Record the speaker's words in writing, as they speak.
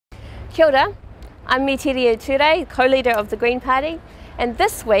Kia ora, I'm Metiria Ture, co-leader of the Green Party, and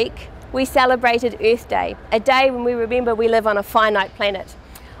this week we celebrated Earth Day, a day when we remember we live on a finite planet.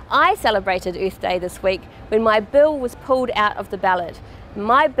 I celebrated Earth Day this week when my bill was pulled out of the ballot.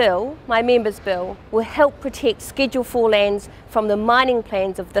 My bill, my members' bill, will help protect Schedule 4 lands from the mining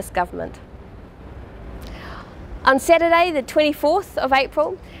plans of this government. On Saturday, the 24th of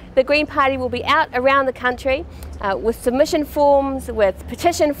April, the Green Party will be out around the country with submission forms, with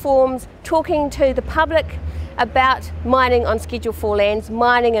petition forms, talking to the public about mining on Schedule 4 lands,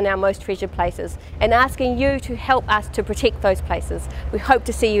 mining in our most treasured places, and asking you to help us to protect those places. We hope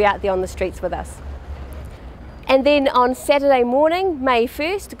to see you out there on the streets with us. And then on Saturday morning, May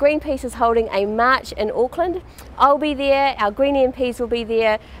 1st, Greenpeace is holding a march in Auckland. I'll be there, our Green MPs will be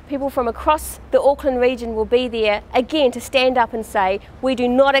there, people from across the Auckland region will be there, again to stand up and say we do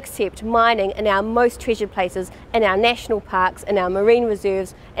not accept mining in our most treasured places, in our national parks, in our marine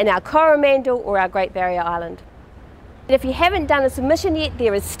reserves, in our Coromandel or our Great Barrier Island. And if you haven't done a submission yet,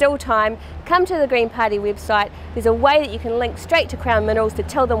 there is still time. Come to the Green Party website. There's a way that you can link straight to Crown Minerals to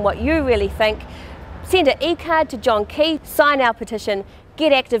tell them what you really think. Send an e-card to John Key, sign our petition,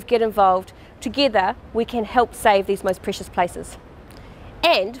 get active, get involved. Together we can help save these most precious places.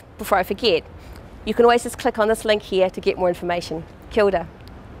 And, before I forget, you can always just click on this link here to get more information. Kia ora.